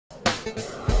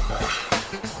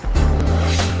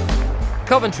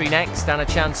Coventry next, and a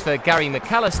chance for Gary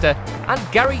McAllister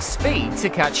and Gary Speed to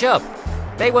catch up.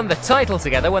 They won the title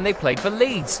together when they played for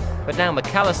Leeds, but now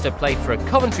McAllister played for a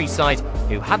Coventry side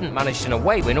who hadn't managed an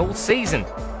away win all season.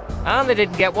 And they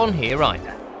didn't get one here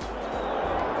either.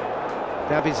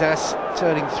 Davizas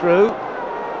turning through.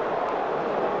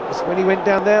 Was when he went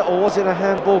down there, or was it a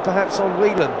handball perhaps on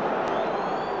Whelan?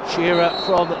 Shearer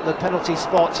from the penalty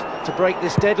spot to break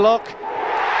this deadlock.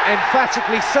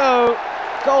 Emphatically so.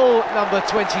 Goal number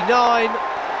 29.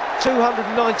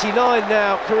 299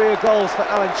 now career goals for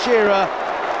Alan Shearer.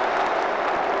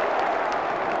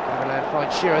 Gavilan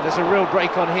finds Shearer. There's a real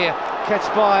break on here.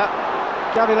 Ketspire.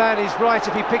 Gavilan is right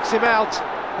if he picks him out.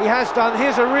 He has done.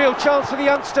 Here's a real chance for the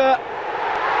youngster.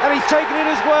 And he's taken it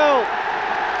as well.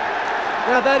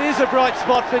 Now that is a bright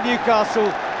spot for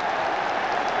Newcastle.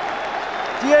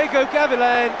 Diego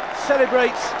Gavilan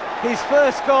celebrates his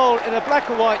first goal in a black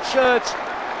and white shirt,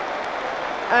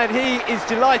 and he is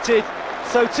delighted,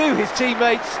 so too his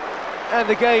teammates, and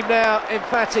the game now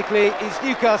emphatically is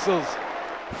Newcastle's.